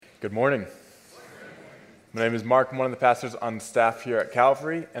Good morning. My name is Mark. I'm one of the pastors on staff here at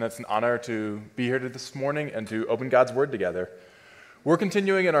Calvary, and it's an honor to be here this morning and to open God's Word together. We're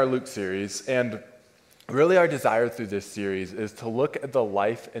continuing in our Luke series, and really our desire through this series is to look at the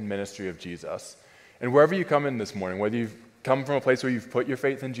life and ministry of Jesus. And wherever you come in this morning, whether you've come from a place where you've put your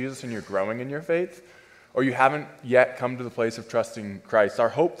faith in Jesus and you're growing in your faith, or you haven't yet come to the place of trusting Christ, our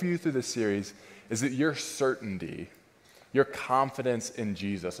hope for you through this series is that your certainty, your confidence in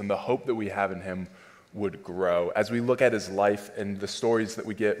Jesus and the hope that we have in him would grow as we look at his life and the stories that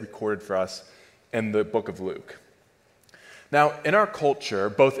we get recorded for us in the book of Luke. Now, in our culture,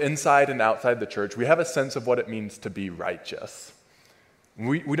 both inside and outside the church, we have a sense of what it means to be righteous.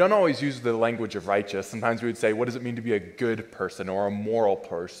 We don't always use the language of righteous. Sometimes we would say, what does it mean to be a good person or a moral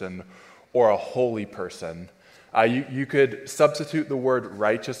person or a holy person? You could substitute the word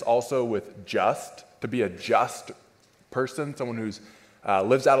righteous also with just, to be a just person, someone who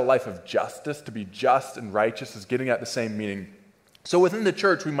lives out a life of justice. To be just and righteous is getting at the same meaning. So within the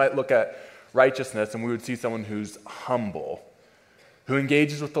church, we might look at righteousness and we would see someone who's humble, who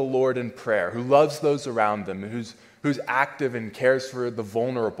engages with the Lord in prayer, who loves those around them, who's active and cares for the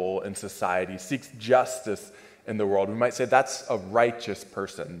vulnerable in society, seeks justice in the world. We might say that's a righteous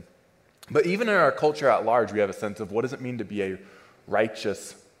person. But even in our culture at large, we have a sense of what does it mean to be a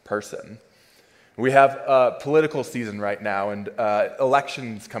righteous person? We have a political season right now and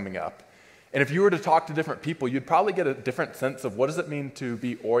elections coming up. And if you were to talk to different people, you'd probably get a different sense of what does it mean to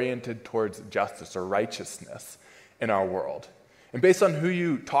be oriented towards justice or righteousness in our world. And based on who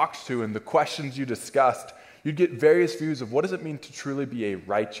you talked to and the questions you discussed, you'd get various views of what does it mean to truly be a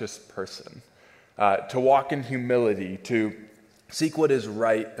righteous person, to walk in humility, to seek what is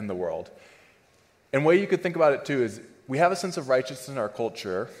right in the world. And the way you could think about it too is we have a sense of righteousness in our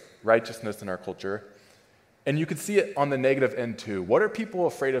culture, and you could see it on the negative end too. What are people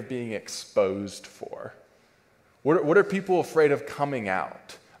afraid of being exposed for? What are people afraid of coming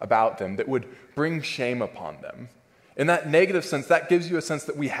out about them that would bring shame upon them? In that negative sense, that gives you a sense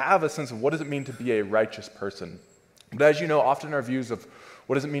that we have a sense of what does it mean to be a righteous person. But as you know, often our views of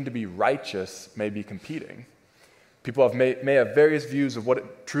what does it mean to be righteous may be competing. People may have various views of what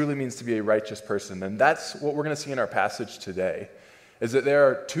it truly means to be a righteous person, and that's what we're going to see in our passage today, is that there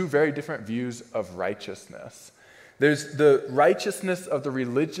are two very different views of righteousness. There's the righteousness of the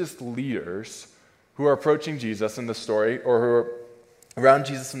religious leaders who are approaching Jesus in the story, or who are around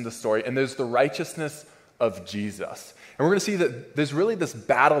Jesus in the story, and there's the righteousness of Jesus. And we're going to see that there's really this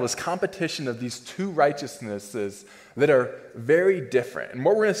battle, this competition of these two righteousnesses that are very different. And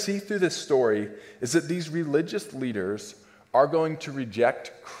what we're going to see through this story is that these religious leaders are going to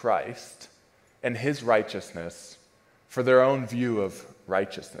reject Christ and his righteousness for their own view of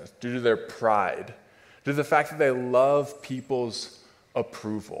righteousness, due to their pride, due to the fact that they love people's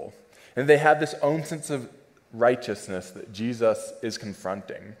approval. And they have this own sense of righteousness that Jesus is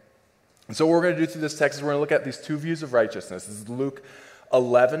confronting. And so what we're going to do through this text is we're going to look at these two views of righteousness. This is Luke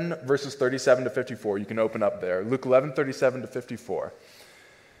 11, verses 37 to 54. You can open up there. Luke 11, 37 to 54.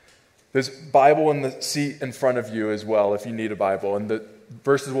 There's Bible in the seat in front of you as well if you need a Bible, and the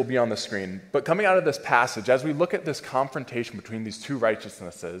verses will be on the screen. But coming out of this passage, as we look at this confrontation between these two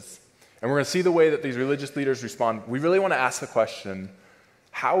righteousnesses, and we're going to see the way that these religious leaders respond, we really want to ask the question,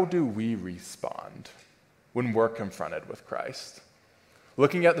 how do we respond when we're confronted with Christ?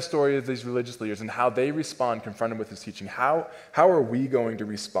 Looking at the story of these religious leaders and how they respond confronted with his teaching, how are we going to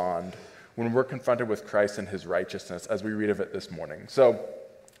respond when we're confronted with Christ and his righteousness as we read of it this morning? So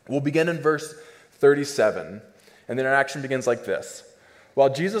we'll begin in verse 37, and the interaction begins like this.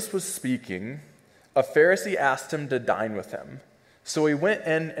 While Jesus was speaking, a Pharisee asked him to dine with him. So he went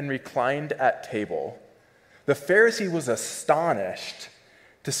in and reclined at table. The Pharisee was astonished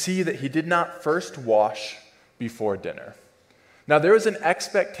to see that he did not first wash before dinner. Now, there was an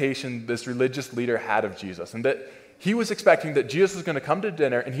expectation this religious leader had of Jesus, and that he was expecting that Jesus was going to come to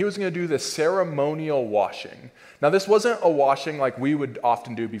dinner and he was going to do this ceremonial washing. Now, this wasn't a washing like we would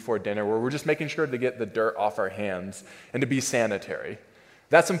often do before dinner, where we're just making sure to get the dirt off our hands and to be sanitary.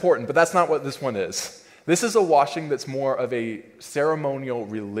 That's important, but that's not what this one is. This is a washing that's more of a ceremonial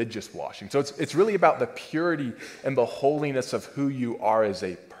religious washing. So it's really about the purity and the holiness of who you are as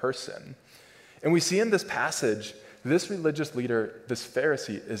a person. And we see in this passage, this religious leader, this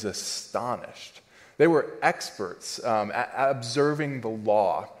Pharisee, is astonished. They were experts at observing the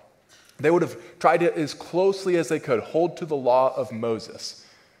law. They would have tried to, as closely as they could, hold to the law of Moses.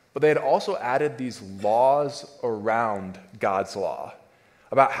 But they had also added these laws around God's law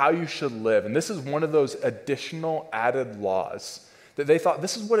about how you should live. And this is one of those additional added laws that they thought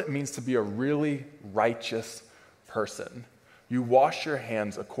this is what it means to be a really righteous person. You wash your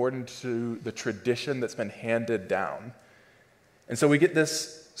hands according to the tradition that's been handed down. And so we get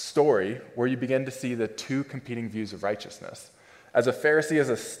this story where you begin to see the two competing views of righteousness. As a Pharisee is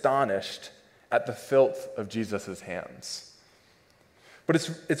astonished at the filth of Jesus' hands. But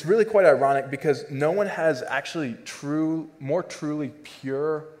it's really quite ironic because no one has actually more truly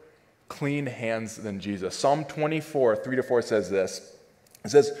pure, clean hands than Jesus. Psalm 24, 3-4 says this.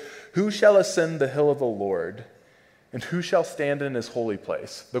 It says, "Who shall ascend the hill of the Lord? And who shall stand in his holy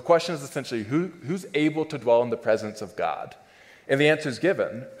place?" The question is essentially, who's able to dwell in the presence of God? And the answer is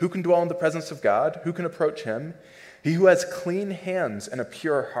given. Who can dwell in the presence of God? Who can approach him? He who has clean hands and a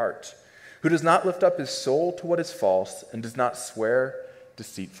pure heart, who does not lift up his soul to what is false and does not swear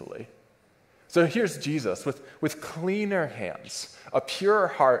deceitfully. So here's Jesus with cleaner hands, a purer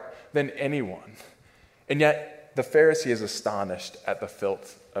heart than anyone. And yet the Pharisee is astonished at the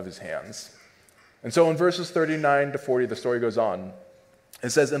filth of his hands. And so in verses 39-40, the story goes on. It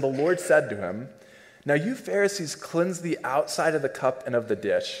says, "And the Lord said to him, 'Now you Pharisees cleanse the outside of the cup and of the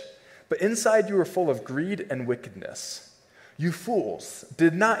dish, but inside you are full of greed and wickedness. You fools,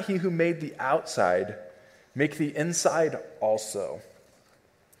 did not he who made the outside make the inside also?'"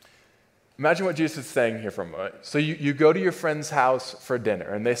 Imagine what Jesus is saying here for a moment. So you go to your friend's house for dinner,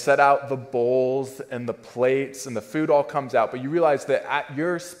 and they set out the bowls and the plates, and the food all comes out, but you realize that at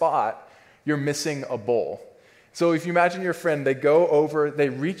your spot, you're missing a bowl. So if you imagine your friend, they go over, they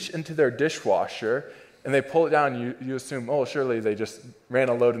reach into their dishwasher, and they pull it down, you assume, oh, surely they just ran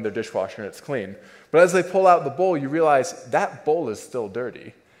a load in their dishwasher and it's clean. But as they pull out the bowl, you realize that bowl is still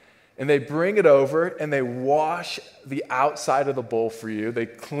dirty. And they bring it over, and they wash the outside of the bowl for you. They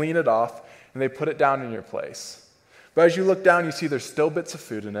clean it off, and they put it down in your place. But as you look down, you see there's still bits of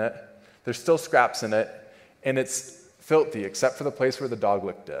food in it, there's still scraps in it, and it's filthy, except for the place where the dog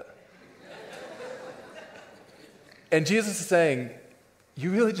licked it. And Jesus is saying, you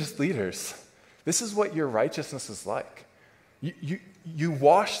religious leaders, this is what your righteousness is like. You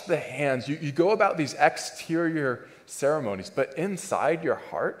wash the hands, you go about these exterior ceremonies, but inside your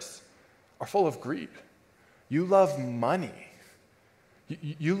hearts are full of greed. You love money.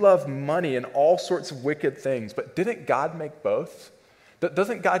 You love money and all sorts of wicked things, but didn't God make both?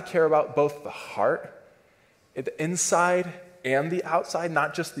 Doesn't God care about both the heart, the inside and the outside,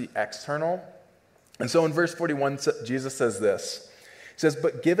 not just the external? And so in verse 41, Jesus says this. He says,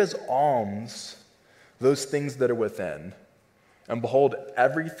 "But give as alms those things that are within, and behold,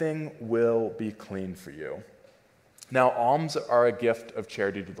 everything will be clean for you." Now, alms are a gift of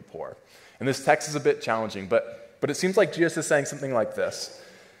charity to the poor. And this text is a bit challenging, but it seems like Jesus is saying something like this.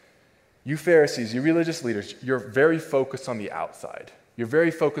 You Pharisees, you religious leaders, you're very focused on the outside. You're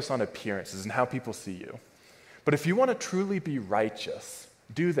very focused on appearances and how people see you. But if you want to truly be righteous,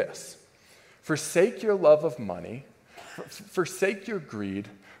 do this. Forsake your love of money, forsake your greed,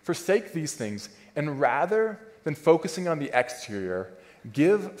 forsake these things, and rather than focusing on the exterior,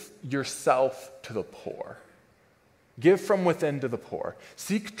 give yourself to the poor. Give from within to the poor.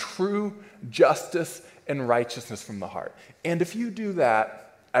 Seek true justice and righteousness from the heart. And if you do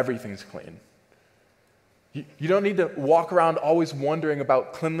that, everything's clean. You don't need to walk around always wondering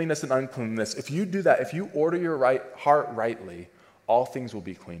about cleanliness and uncleanliness. If you do that, if you order your heart rightly, all things will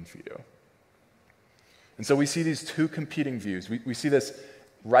be clean for you. And so we see these two competing views. We see this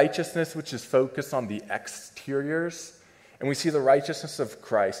righteousness, which is focused on the exteriors, and we see the righteousness of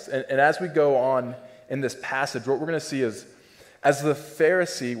Christ. And as we go on in this passage, what we're going to see is, as the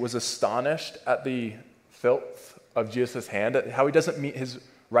Pharisee was astonished at the filth of Jesus' hand, at how he doesn't meet his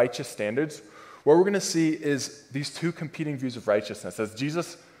righteous standards, what we're going to see is these two competing views of righteousness, as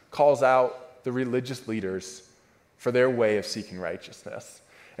Jesus calls out the religious leaders for their way of seeking righteousness.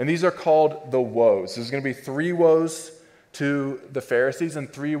 And these are called the woes. There's going to be 3 woes to the Pharisees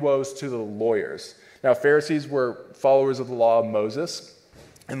and 3 woes to the lawyers. Now, Pharisees were followers of the law of Moses,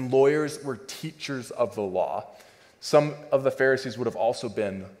 and lawyers were teachers of the law. Some of the Pharisees would have also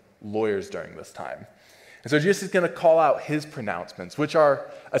been lawyers during this time. And so Jesus is going to call out his pronouncements, which are,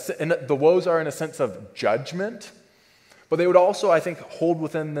 the woes are in a sense of judgment, but they would also, I think, hold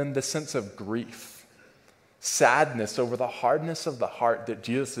within them the sense of grief, sadness over the hardness of the heart that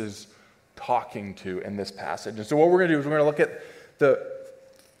Jesus is talking to in this passage. And so what we're going to do is we're going to look at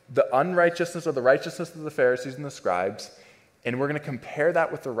the unrighteousness or the righteousness of the Pharisees and the scribes, and we're going to compare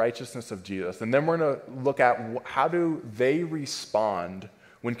that with the righteousness of Jesus. And then we're going to look at how do they respond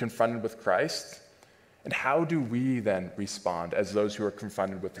when confronted with Christ, and how do we then respond as those who are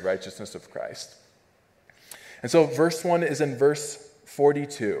confronted with the righteousness of Christ. And so verse 1 is in verse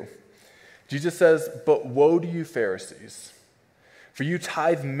 42. Jesus says, "But woe to you Pharisees, for you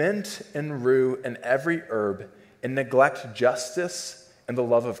tithe mint and rue and every herb, and neglect justice and the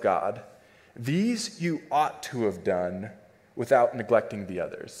love of God, these you ought to have done without neglecting the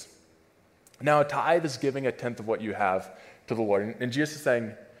others. Now, a tithe is giving a tenth of what you have to the Lord. And Jesus is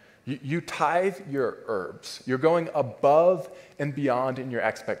saying, you tithe your herbs. You're going above and beyond in your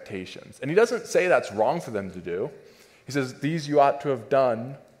expectations. And he doesn't say that's wrong for them to do. He says, these you ought to have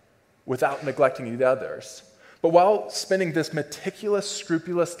done without neglecting the others. But while spending this meticulous,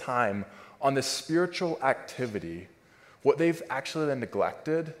 scrupulous time on this spiritual activity, what they've actually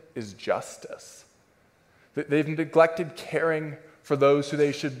neglected is justice. They've neglected caring for those who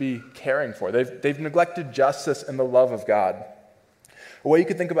they should be caring for. They've neglected justice and the love of God. A way you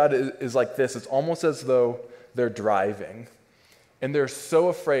could think about it is like this. It's almost as though they're driving, and they're so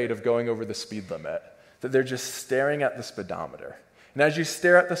afraid of going over the speed limit that they're just staring at the speedometer. And as you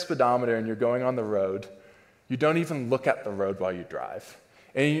stare at the speedometer and you're going on the road, you don't even look at the road while you drive.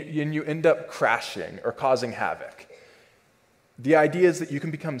 And you end up crashing or causing havoc. The idea is that you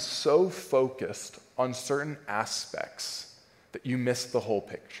can become so focused on certain aspects that you miss the whole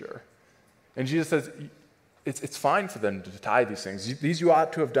picture. And Jesus says, it's fine for them to tithe these things. These you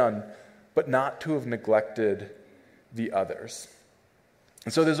ought to have done, but not to have neglected the others.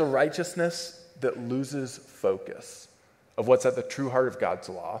 And so there's a righteousness that loses focus of what's at the true heart of God's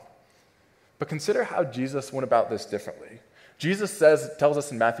law. But consider how Jesus went about this differently. Jesus tells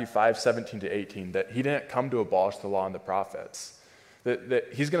us in Matthew 5:17-18, that he didn't come to abolish the law and the prophets, that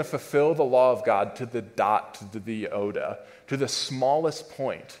he's going to fulfill the law of God to the dot, to the iota, to the smallest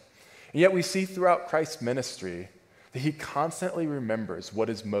point. And yet we see throughout Christ's ministry that he constantly remembers what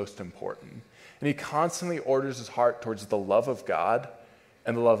is most important. And he constantly orders his heart towards the love of God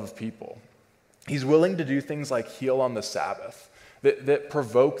and the love of people. He's willing to do things like heal on the Sabbath that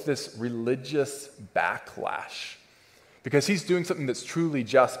provoke this religious backlash, because he's doing something that's truly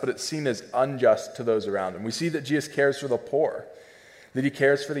just, but it's seen as unjust to those around him. We see that Jesus cares for the poor, that he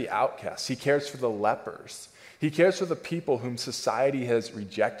cares for the outcasts, he cares for the lepers, he cares for the people whom society has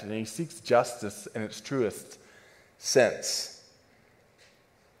rejected, and he seeks justice in its truest sense.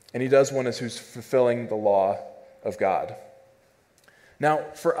 And he does one as who's fulfilling the law of God. Now,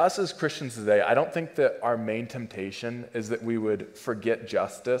 for us as Christians today, I don't think that our main temptation is that we would forget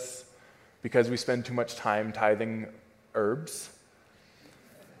justice because we spend too much time tithing herbs.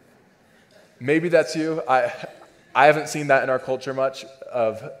 Maybe that's you. I haven't seen that in our culture much,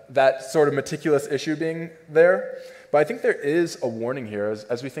 of that sort of meticulous issue being there. But I think there is a warning here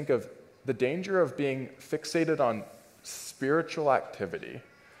as we think of the danger of being fixated on spiritual activity,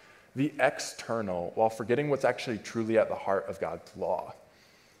 the external, while forgetting what's actually truly at the heart of God's law.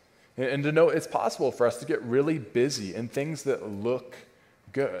 And to know it's possible for us to get really busy in things that look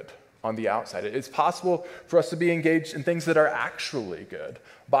good on the outside. It's possible for us to be engaged in things that are actually good,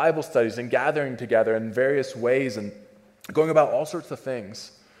 Bible studies and gathering together in various ways and going about all sorts of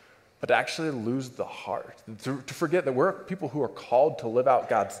things, but to actually lose the heart, to forget that we're people who are called to live out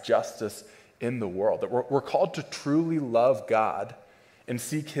God's justice in the world, that we're called to truly love God and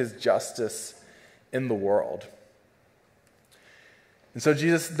seek his justice in the world. And so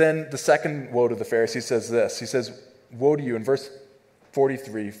Jesus then, the second woe to the Pharisees, says this. He says, woe to you, in verse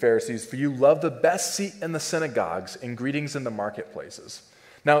 43, Pharisees, for you love the best seat in the synagogues and greetings in the marketplaces.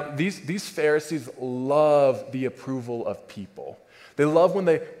 Now, these Pharisees love the approval of people. They love when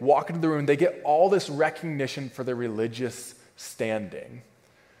they walk into the room, they get all this recognition for their religious standing.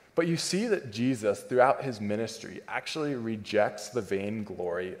 But you see that Jesus, throughout his ministry, actually rejects the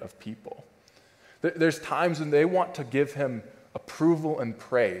vainglory of people. There's times when they want to give him approval and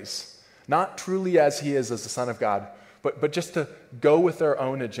praise, not truly as he is as the Son of God, but just to go with their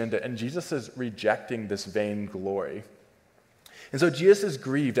own agenda. And Jesus is rejecting this vainglory. And so Jesus is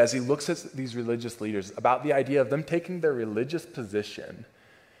grieved as he looks at these religious leaders about the idea of them taking their religious position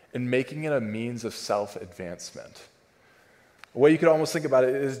and making it a means of self-advancement. A way you could almost think about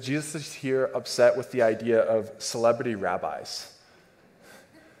it is Jesus is here upset with the idea of celebrity rabbis.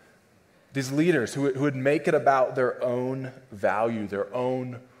 These leaders who would make it about their own value, their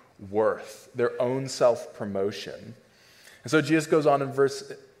own worth, their own self-promotion. And so Jesus goes on in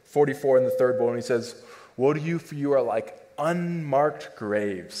verse 44 in the third woe, and he says, woe to you, for you are like unmarked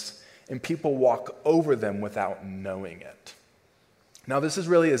graves, and people walk over them without knowing it. Now, this is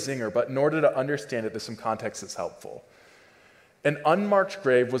really a zinger, but in order to understand it, there's some context that's helpful. An unmarked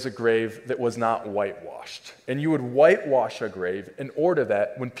grave was a grave that was not whitewashed. And you would whitewash a grave in order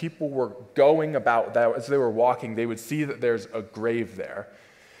that when people were going about that, as they were walking, they would see that there's a grave there.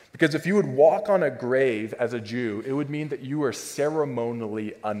 Because if you would walk on a grave as a Jew, it would mean that you were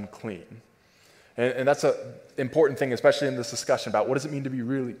ceremonially unclean. And that's an important thing, especially in this discussion about what does it mean to be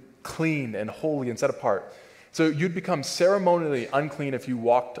really clean and holy and set apart. So you'd become ceremonially unclean if you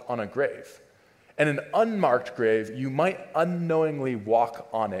walked on a grave. And an unmarked grave, you might unknowingly walk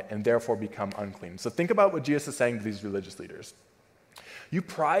on it and therefore become unclean. So think about what Jesus is saying to these religious leaders. You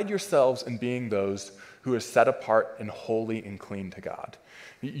pride yourselves in being those who are set apart and holy and clean to God.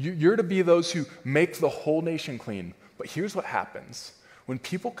 You're to be those who make the whole nation clean. But here's what happens. When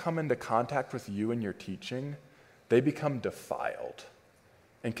people come into contact with you and your teaching, they become defiled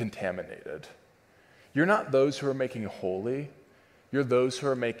and contaminated. You're not those who are making holy. You're those who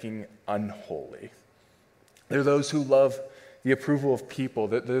are making unholy. They're those who love the approval of people.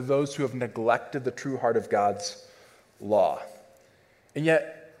 They're those who have neglected the true heart of God's law. And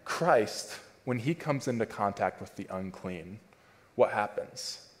yet, Christ, when he comes into contact with the unclean, what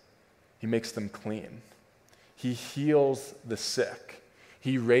happens? He makes them clean. He heals the sick.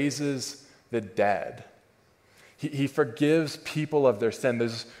 He raises the dead. He forgives people of their sin.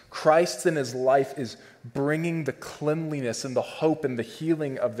 Christ in his life is bringing the cleanliness and the hope and the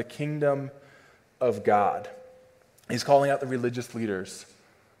healing of the kingdom of God. He's calling out the religious leaders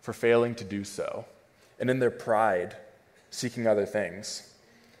for failing to do so, and in their pride, seeking other things.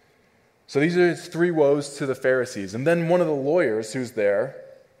 So these are his three woes to the Pharisees. And then one of the lawyers who's there,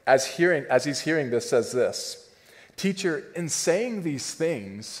 as he's hearing this, says this, "Teacher, in saying these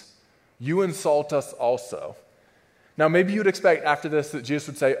things, you insult us also." Now, maybe you'd expect after this that Jesus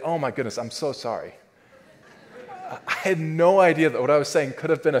would say, "Oh my goodness, I'm so sorry. I had no idea that what I was saying could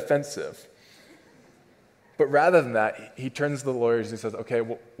have been offensive." But rather than that, he turns to the lawyers and he says, "Okay,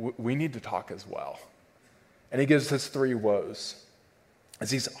 well, we need to talk as well." And he gives his three woes.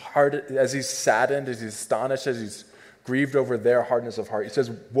 As he's saddened, as he's astonished, as he's grieved over their hardness of heart, he says,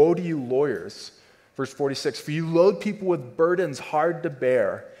 "Woe to you lawyers," verse 46, "for you load people with burdens hard to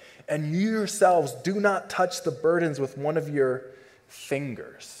bear, and you yourselves do not touch the burdens with one of your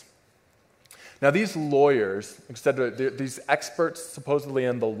fingers." Now, these lawyers, these experts supposedly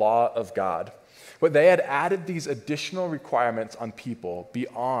in the law of God, but they had added these additional requirements on people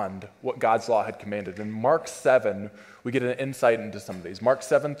beyond what God's law had commanded. In Mark 7, we get an insight into some of these. Mark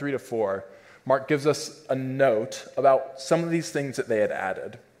 7, 3-4, Mark gives us a note about some of these things that they had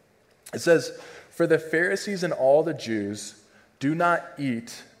added. It says, "For the Pharisees and all the Jews do not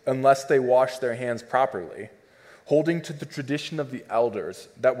eat unless they wash their hands properly, holding to the tradition of the elders."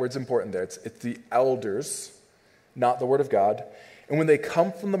 That word's important there. It's the elders, not the word of God. "And when they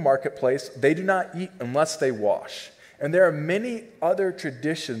come from the marketplace, they do not eat unless they wash. And there are many other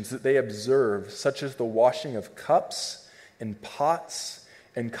traditions that they observe, such as the washing of cups and pots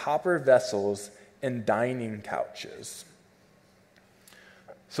and copper vessels and dining couches."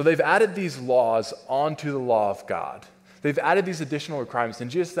 So they've added these laws onto the law of God. They've added these additional requirements.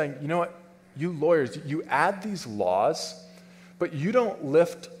 And Jesus is saying, you know what, you lawyers, you add these laws, but you don't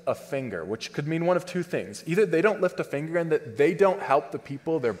lift a finger, which could mean one of two things. Either they don't lift a finger and that they don't help the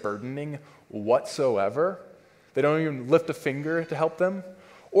people they're burdening whatsoever. They don't even lift a finger to help them.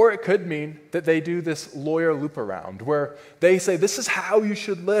 Or it could mean that they do this lawyer loop around where they say, this is how you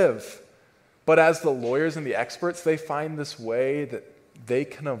should live. But as the lawyers and the experts, they find this way that they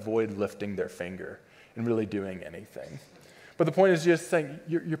can avoid lifting their finger and really doing anything. But the point is just saying,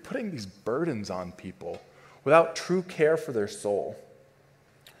 you're putting these burdens on people without true care for their soul.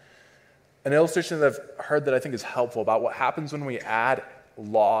 An illustration that I've heard that I think is helpful about what happens when we add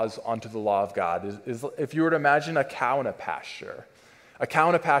laws onto the law of God is if you were to imagine a cow in a pasture. A cow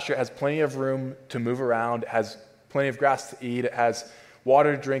in a pasture has plenty of room to move around, it has plenty of grass to eat, it has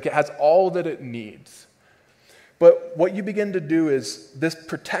water to drink, it has all that it needs. But what you begin to do is this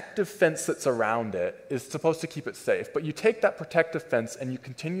protective fence that's around it is supposed to keep it safe. But you take that protective fence and you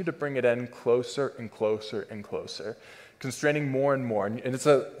continue to bring it in closer and closer and closer, constraining more and more. And it's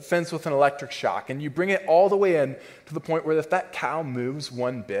a fence with an electric shock. And you bring it all the way in to the point where if that cow moves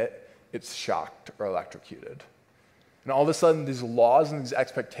one bit, it's shocked or electrocuted. And all of a sudden, these laws and these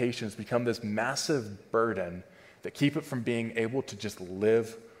expectations become this massive burden that keep it from being able to just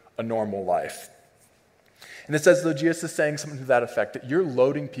live a normal life. And it's as though Jesus is saying something to that effect, that you're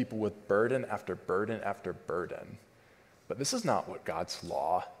loading people with burden after burden after burden. But this is not what God's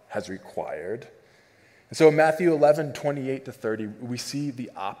law has required. And so in Matthew 11, 28-30, we see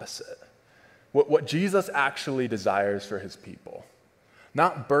the opposite. What Jesus actually desires for his people.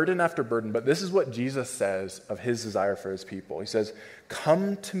 Not burden after burden, but this is what Jesus says of his desire for his people. He says,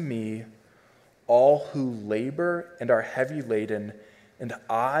 "Come to me, all who labor and are heavy laden, and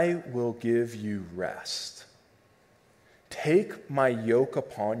I will give you rest. Take my yoke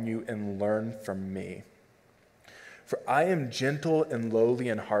upon you and learn from me. For I am gentle and lowly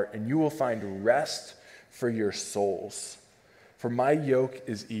in heart, and you will find rest for your souls. For my yoke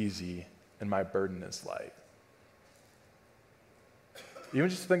is easy and my burden is light." even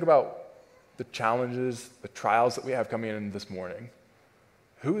just think about the challenges, the trials that we have coming in this morning.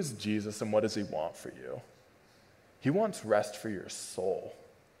 Who is Jesus and what does he want for you? He wants rest for your soul.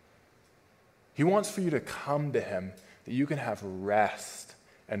 He wants for you to come to him that you can have rest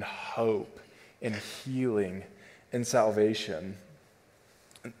and hope and healing and salvation.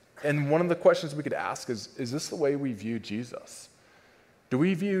 And one of the questions we could ask is this the way we view Jesus? Do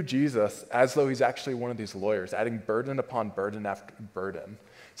we view Jesus as though he's actually one of these lawyers, adding burden upon burden after burden,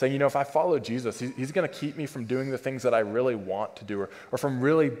 saying, if I follow Jesus, he's going to keep me from doing the things that I really want to do, or from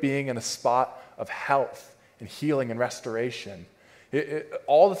really being in a spot of health and healing and restoration.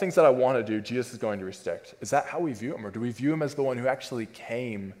 All the things that I want to do, Jesus is going to restrict. Is that how we view him? Or do we view him as the one who actually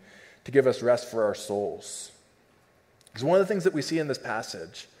came to give us rest for our souls? Because one of the things that we see in this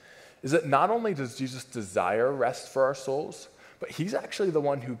passage is that not only does Jesus desire rest for our souls, but he's actually the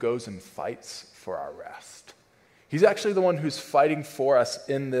one who goes and fights for our rest. He's actually the one who's fighting for us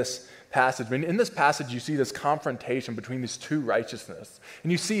in this passage. I mean, in this passage, you see this confrontation between these two righteousnesses.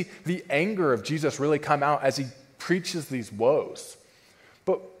 And you see the anger of Jesus really come out as he preaches these woes.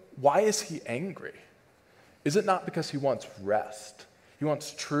 But why is he angry? Is it not because he wants rest? He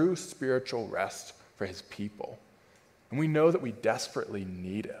wants true spiritual rest for his people. And we know that we desperately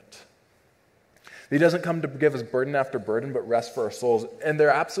need it. He doesn't come to give us burden after burden, but rest for our souls. And there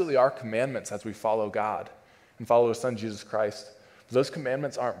absolutely are commandments as we follow God and follow his son, Jesus Christ. But those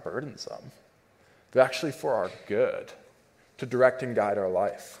commandments aren't burdensome. They're actually for our good, to direct and guide our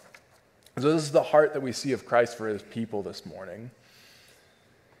life. So this is the heart that we see of Christ for his people this morning.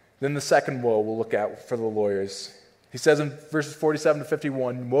 Then the second woe we'll look at for the lawyers. He says in verses 47 to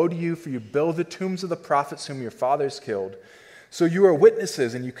 51, "Woe to you, for you build the tombs of the prophets whom your fathers killed. So you are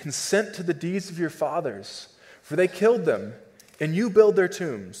witnesses, and you consent to the deeds of your fathers, for they killed them, and you build their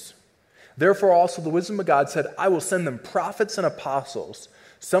tombs. Therefore also the wisdom of God said, I will send them prophets and apostles,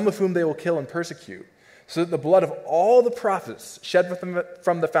 some of whom they will kill and persecute, so that the blood of all the prophets shed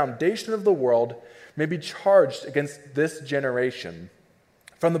from the foundation of the world may be charged against this generation,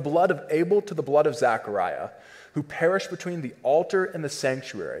 from the blood of Abel to the blood of Zechariah, who perished between the altar and the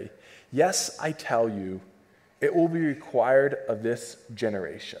sanctuary. Yes, I tell you, it will be required of this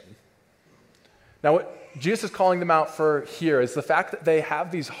generation." Now, what Jesus is calling them out for here is the fact that they have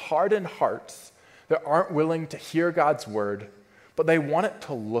these hardened hearts that aren't willing to hear God's word, but they want it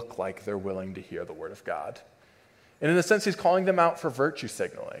to look like they're willing to hear the word of God. And in a sense, he's calling them out for virtue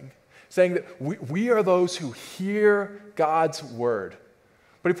signaling, saying that we are those who hear God's word.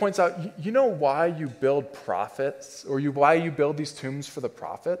 But he points out, you know why you build prophets, or why you build these tombs for the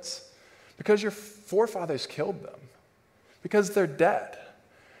prophets? Because your forefathers killed them. Because they're dead.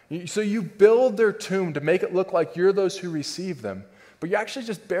 So you build their tomb to make it look like you're those who receive them, but you're actually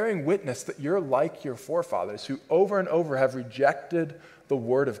just bearing witness that you're like your forefathers who over and over have rejected the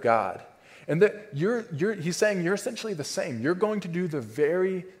word of God. And that he's saying you're essentially the same. You're going to do the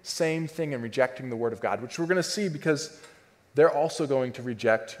very same thing in rejecting the word of God, which we're going to see because they're also going to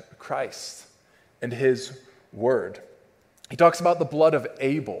reject Christ and his word. He talks about the blood of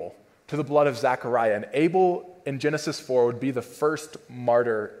Abel to the blood of Zechariah. And Abel in Genesis 4 would be the first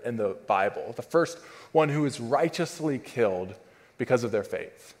martyr in the Bible, the first one who is righteously killed because of their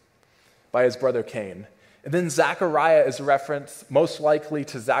faith by his brother Cain. And then Zechariah is a reference most likely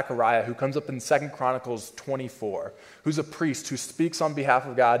to Zechariah, who comes up in 2 Chronicles 24, who's a priest who speaks on behalf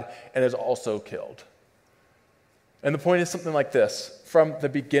of God and is also killed. And the point is something like this: from the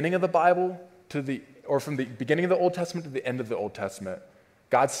beginning of the Bible from the beginning of the Old Testament to the end of the Old Testament,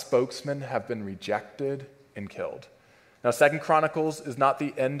 God's spokesmen have been rejected and killed. Now, 2 Chronicles is not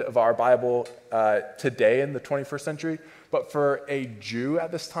the end of our Bible today in the 21st century, but for a Jew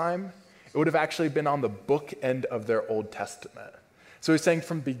at this time, it would have actually been on the book end of their Old Testament. So he's saying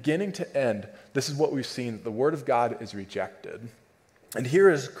from beginning to end, this is what we've seen, that the word of God is rejected. And here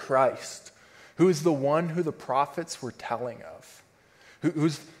is Christ, who is the one who the prophets were telling of,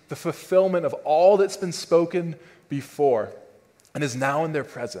 who's the fulfillment of all that's been spoken before, and is now in their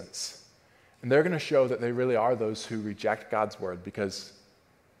presence. And they're going to show that they really are those who reject God's word, because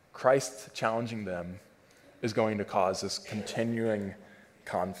Christ challenging them is going to cause this continuing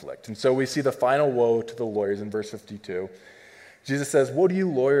conflict. And so we see the final woe to the lawyers in verse 52. Jesus says, "Woe to you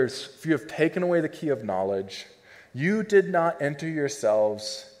lawyers, for you have taken away the key of knowledge. You did not enter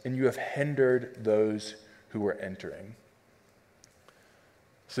yourselves, and you have hindered those who were entering."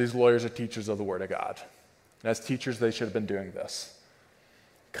 So these lawyers are teachers of the word of God. And as teachers, they should have been doing this.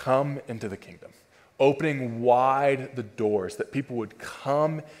 Come into the kingdom, opening wide the doors that people would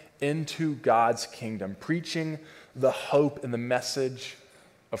come into God's kingdom, preaching the hope and the message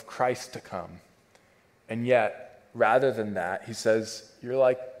of Christ to come. And yet, rather than that, he says, you're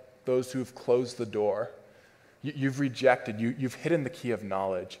like those who've closed the door. You've rejected, you've hidden the key of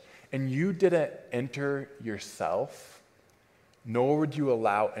knowledge, and you didn't enter yourself, nor would you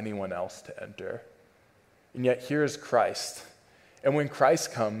allow anyone else to enter. And yet here is Christ. And when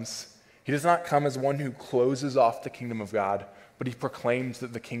Christ comes, he does not come as one who closes off the kingdom of God, but he proclaims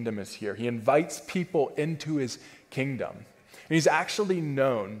that the kingdom is here. He invites people into his kingdom. And he's actually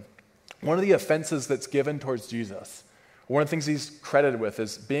known, one of the offenses that's given towards Jesus, one of the things he's credited with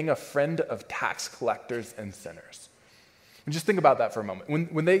is being a friend of tax collectors and sinners. And just think about that for a moment.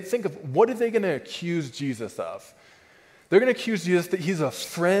 When they think of what are they going to accuse Jesus of? They're going to accuse Jesus that he's a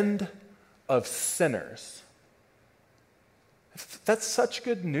friend of sinners. That's such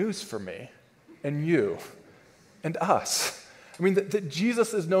good news for me and you and us. I mean, that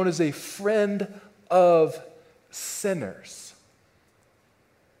Jesus is known as a friend of sinners.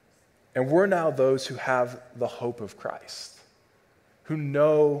 And we're now those who have the hope of Christ, who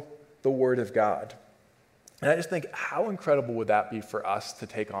know the Word of God. And I just think, how incredible would that be for us to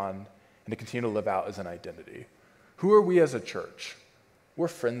take on and to continue to live out as an identity? Who are we as a church? We're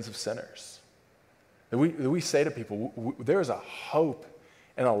friends of sinners. That we say to people, there is a hope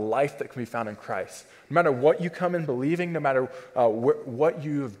and a life that can be found in Christ. No matter what you come in believing, no matter what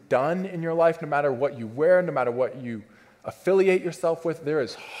you have done in your life, no matter what you wear, no matter what you affiliate yourself with, there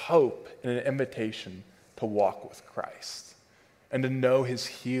is hope and an invitation to walk with Christ and to know his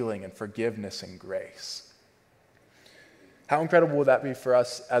healing and forgiveness and grace. How incredible will that be for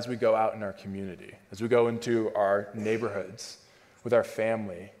us as we go out in our community, as we go into our neighborhoods, with our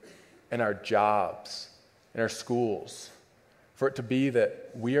family, and our jobs, in our schools, for it to be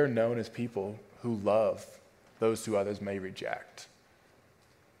that we are known as people who love those who others may reject.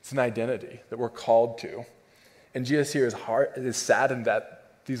 It's an identity that we're called to. And Jesus here is saddened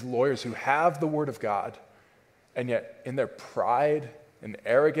that these lawyers who have the Word of God, and yet in their pride and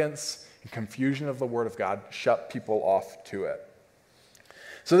arrogance and confusion of the Word of God, shut people off to it.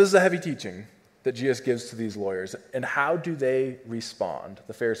 So this is a heavy teaching that Jesus gives to these lawyers. And how do they respond,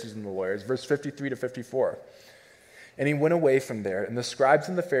 the Pharisees and the lawyers? Verse 53 to 54. And he went away from there, and the scribes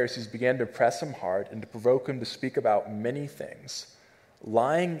and the Pharisees began to press him hard and to provoke him to speak about many things,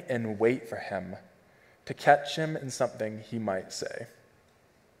 lying in wait for him to catch him in something he might say.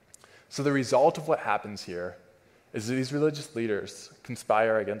 So the result of what happens here is that these religious leaders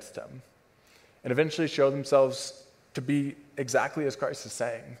conspire against him and eventually show themselves to be exactly as Christ is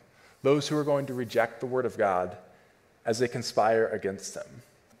saying, those who are going to reject the Word of God as they conspire against him.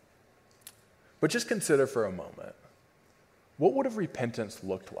 But just consider for a moment, what would have repentance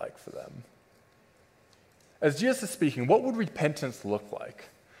looked like for them? As Jesus is speaking, what would repentance look like?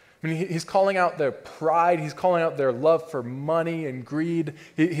 I mean, he's calling out their pride. He's calling out their love for money and greed.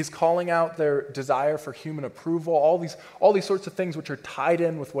 He's calling out their desire for human approval, all these sorts of things which are tied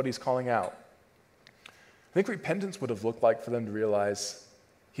in with what he's calling out. I think repentance would have looked like for them to realize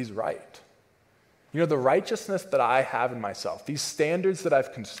he's right. You know, the righteousness that I have in myself, these standards that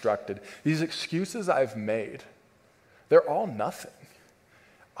I've constructed, these excuses I've made, they're all nothing.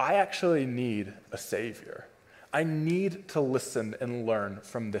 I actually need a Savior. I need to listen and learn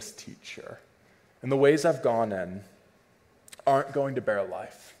from this teacher. And the ways I've gone in aren't going to bear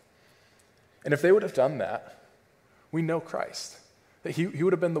life. And if they would have done that, we know Christ. That he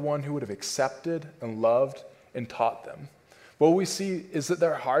would have been the one who would have accepted and loved and taught them. But what we see is that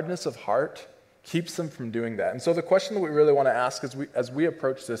their hardness of heart keeps them from doing that. And so the question that we really want to ask as we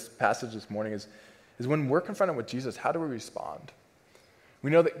approach this passage this morning is when we're confronted with Jesus, how do we respond?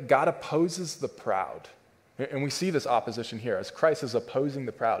 We know that God opposes the proud. And we see this opposition here as Christ is opposing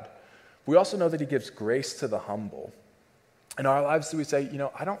the proud. We also know that he gives grace to the humble. In our lives, do we say,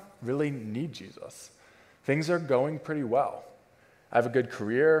 I don't really need Jesus. Things are going pretty well. I have a good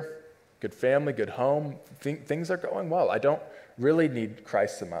career, good family, good home. Things are going well. I don't really need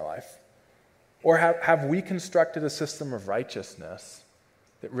Christ in my life. Or have we constructed a system of righteousness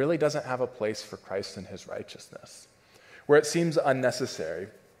that really doesn't have a place for Christ and his righteousness, where it seems unnecessary?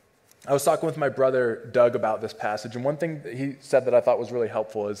 I was talking with my brother, Doug, about this passage, and one thing that he said that I thought was really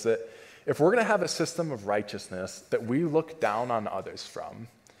helpful is that if we're going to have a system of righteousness that we look down on others from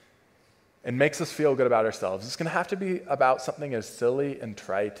and makes us feel good about ourselves, it's going to have to be about something as silly and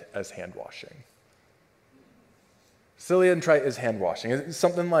trite as hand washing. Silly and trite is hand washing. It's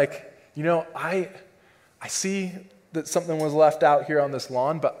something like, I see that something was left out here on this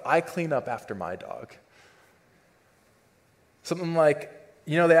lawn, but I clean up after my dog. Something like,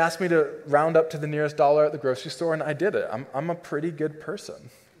 they asked me to round up to the nearest dollar at the grocery store, and I did it. I'm a pretty good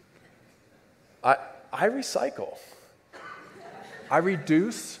person. I recycle. I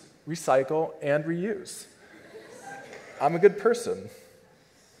reduce, recycle, and reuse. I'm a good person.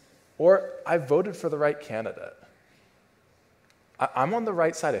 Or I voted for the right candidate. I'm on the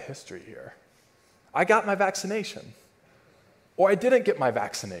right side of history here. I got my vaccination. Or I didn't get my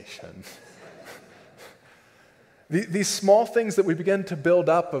vaccination. These small things that we begin to build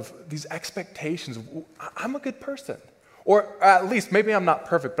up of these expectations. I'm a good person. Or at least, maybe I'm not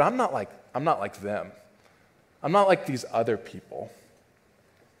perfect, but I'm not like them. I'm not like these other people.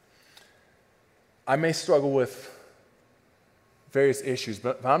 I may struggle with various issues,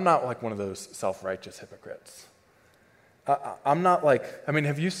 but I'm not like one of those self-righteous hypocrites. I'm not like,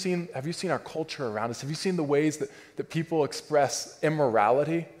 have you seen our culture around us? Have you seen the ways that people express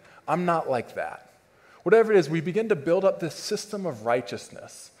immorality? I'm not like that. Whatever it is, we begin to build up this system of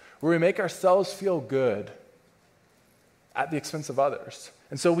righteousness where we make ourselves feel good at the expense of others.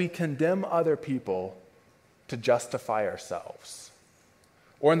 And so we condemn other people to justify ourselves.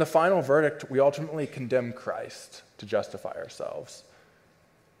 Or in the final verdict, we ultimately condemn Christ to justify ourselves.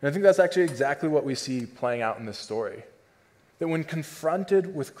 And I think that's actually exactly what we see playing out in this story. That when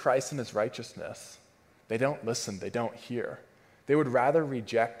confronted with Christ and his righteousness, they don't listen, they don't hear. They would rather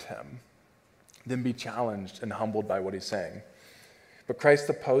reject him than be challenged and humbled by what he's saying. But Christ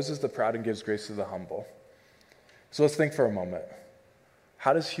opposes the proud and gives grace to the humble. So let's think for a moment.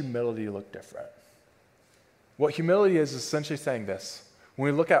 How does humility look different? What humility is essentially saying this. When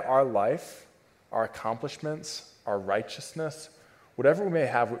we look at our life, our accomplishments, our righteousness, whatever we may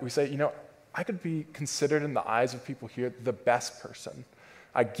have, we say, I could be considered in the eyes of people here the best person.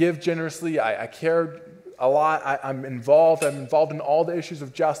 I give generously, I care a lot, I'm involved in all the issues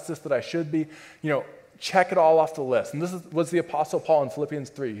of justice that I should be. Check it all off the list. And this was the Apostle Paul in Philippians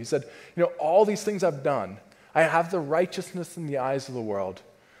 3. He said, all these things I've done, I have the righteousness in the eyes of the world.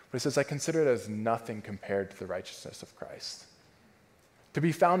 But he says, I consider it as nothing compared to the righteousness of Christ. To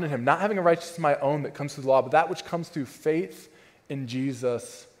be found in him, not having a righteousness of my own that comes through the law, but that which comes through faith in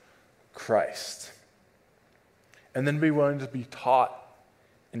Jesus Christ. And then be willing to be taught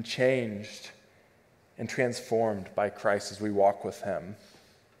and changed and transformed by Christ as we walk with him.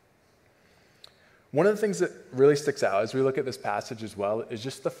 One of the things that really sticks out as we look at this passage as well is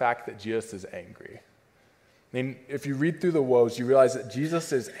just the fact that Jesus is angry. If you read through the woes, you realize that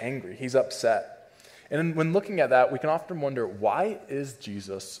Jesus is angry. He's upset. And when looking at that, we can often wonder, why is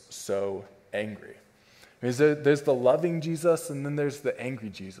Jesus so angry? There's the loving Jesus, and then there's the angry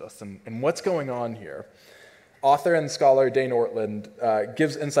Jesus. And what's going on here? Author and scholar Dane Ortland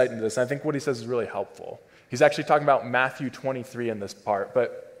gives insight into this, and I think what he says is really helpful. He's actually talking about Matthew 23 in this part,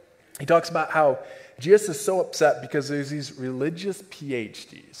 but he talks about how Jesus is so upset because there's these religious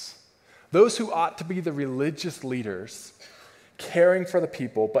PhDs, those who ought to be the religious leaders, caring for the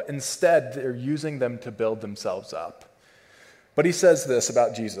people, but instead they're using them to build themselves up. But he says this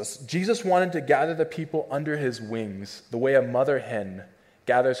about Jesus. Jesus wanted to gather the people under his wings the way a mother hen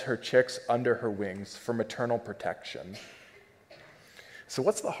gathers her chicks under her wings for maternal protection. So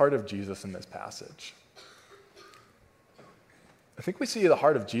what's the heart of Jesus in this passage? I think we see the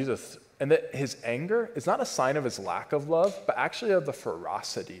heart of Jesus and that his anger is not a sign of his lack of love, but actually of the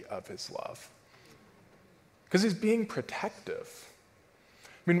ferocity of his love. Because he's being protective.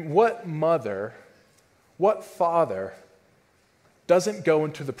 What mother, what father doesn't go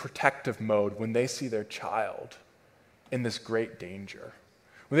into the protective mode when they see their child in this great danger?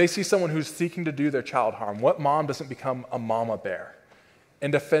 When they see someone who's seeking to do their child harm, what mom doesn't become a mama bear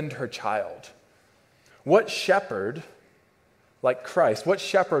and defend her child? What shepherd, like Christ, what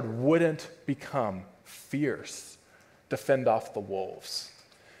shepherd wouldn't become fierce to fend off the wolves?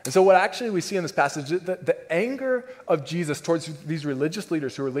 And so what actually we see in this passage is that the anger of Jesus towards these religious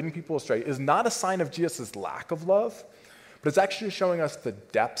leaders who are leading people astray is not a sign of Jesus' lack of love, but it's actually showing us the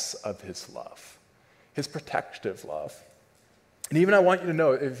depths of his love, his protective love. And even I want you to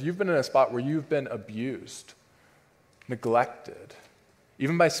know, if you've been in a spot where you've been abused, neglected,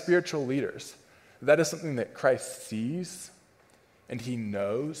 even by spiritual leaders, that is something that Christ sees and he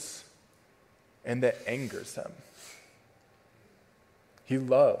knows and that angers him. He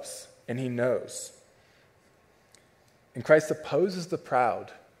loves and he knows. And Christ opposes the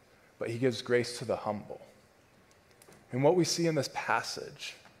proud, but he gives grace to the humble. And what we see in this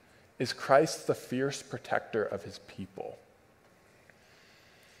passage is Christ the fierce protector of his people.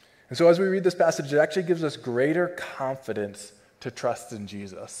 And so as we read this passage, it actually gives us greater confidence to trust in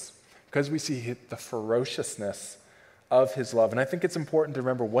Jesus because we see the ferociousness of his love. And I think it's important to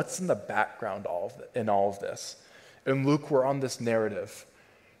remember what's in the background in all of this. In Luke, we're on this narrative.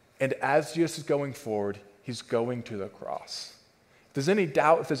 And as Jesus is going forward, he's going to the cross. If there's any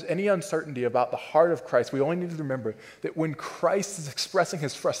doubt, if there's any uncertainty about the heart of Christ, we only need to remember that when Christ is expressing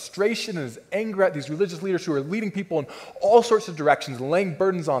his frustration and his anger at these religious leaders who are leading people in all sorts of directions and laying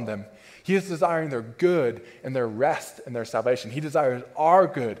burdens on them, he is desiring their good and their rest and their salvation. He desires our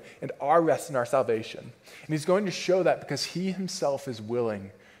good and our rest and our salvation. And he's going to show that because he himself is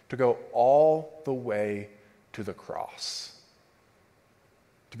willing to go all the way to the cross,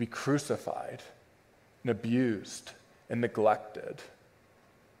 to be crucified and abused and neglected,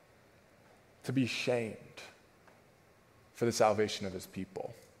 to be shamed for the salvation of his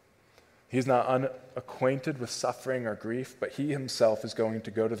people. He's not unacquainted with suffering or grief, but he himself is going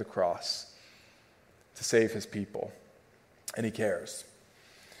to go to the cross to save his people, and he cares.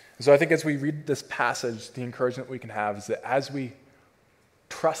 And so I think as we read this passage, the encouragement we can have is that as we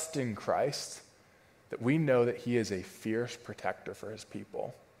trust in Christ, that we know that he is a fierce protector for his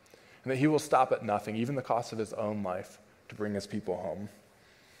people, and that he will stop at nothing, even the cost of his own life, to bring his people home.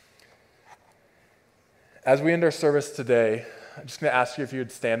 As we end our service today, I'm just going to ask you if you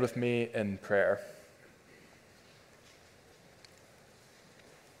would stand with me in prayer.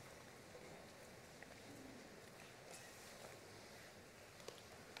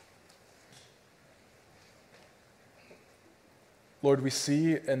 Lord, we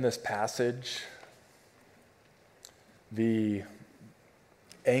see in this passage the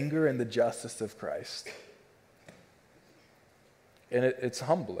anger and the justice of Christ. And it's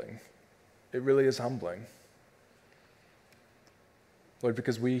humbling. It really is humbling. Lord,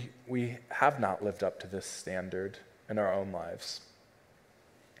 because we have not lived up to this standard in our own lives.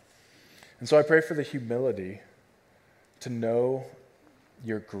 And so I pray for the humility to know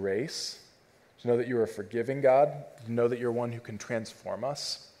your grace, to know that you are a forgiving God, to know that you're one who can transform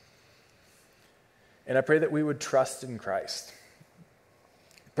us. And I pray that we would trust in Christ.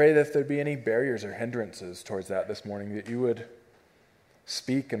 Pray that if there'd be any barriers or hindrances towards that this morning, that you would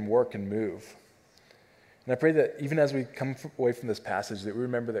speak and work and move. And I pray that even as we come away from this passage, that we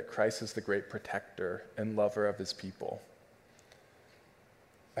remember that Christ is the great protector and lover of his people.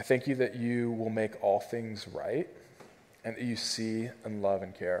 I thank you that you will make all things right and that you see and love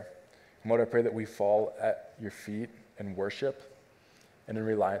and care. And Lord, I pray that we fall at your feet in worship and in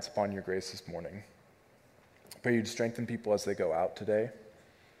reliance upon your grace this morning. I pray you'd strengthen people as they go out today.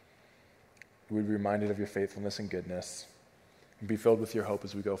 We'd be reminded of your faithfulness and goodness and be filled with your hope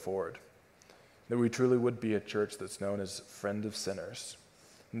as we go forward. That we truly would be a church that's known as friend of sinners.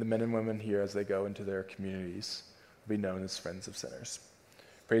 And the men and women here as they go into their communities will be known as friends of sinners.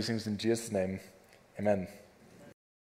 Praise things in Jesus' name. Amen.